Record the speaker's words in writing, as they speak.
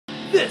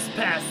This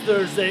past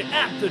Thursday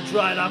at the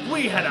Dry Dock,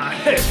 we had a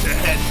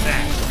head-to-head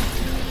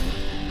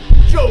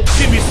match. Joe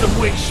Gimme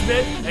Some Wing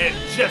Schmidt and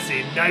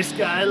Jesse Nice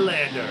Guy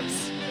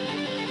Landers.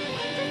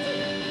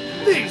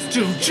 These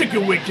two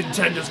chicken wing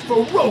contenders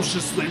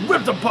ferociously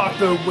ripped apart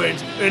their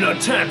wings in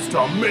attempts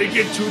to make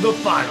it to the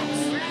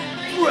finals.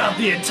 Throughout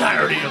the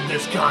entirety of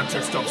this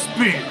contest of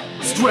speed,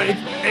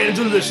 strength, and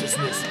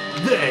deliciousness,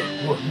 they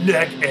were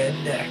neck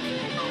and neck.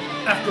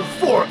 After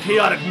 4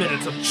 chaotic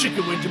minutes of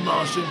chicken wing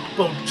demolition,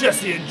 both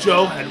Jesse and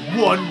Joe had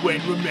one wing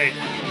remaining.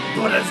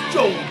 But as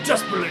Joe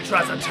desperately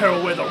tries to tear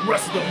away the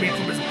rest of the meat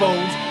from his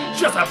bones,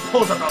 Jesse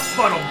pulls out the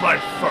final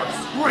bite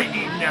first. Great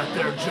eating out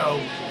there,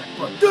 Joe.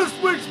 But this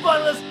week's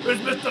finalist is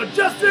Mr.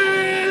 Jesse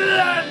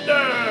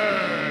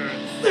Landers!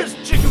 This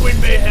chicken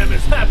wing mayhem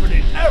is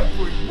happening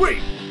every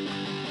week.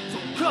 So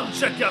come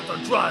check out the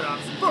Dry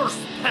Dock's first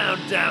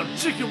pound down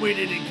chicken wing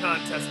eating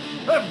contest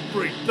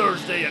every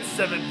Thursday at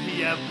 7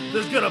 p.m.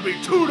 There's gonna be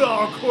 $2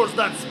 Coors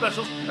Light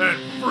Specials and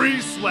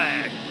free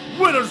swag.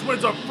 Winners'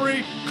 wins are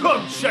free.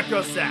 Come check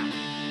us out.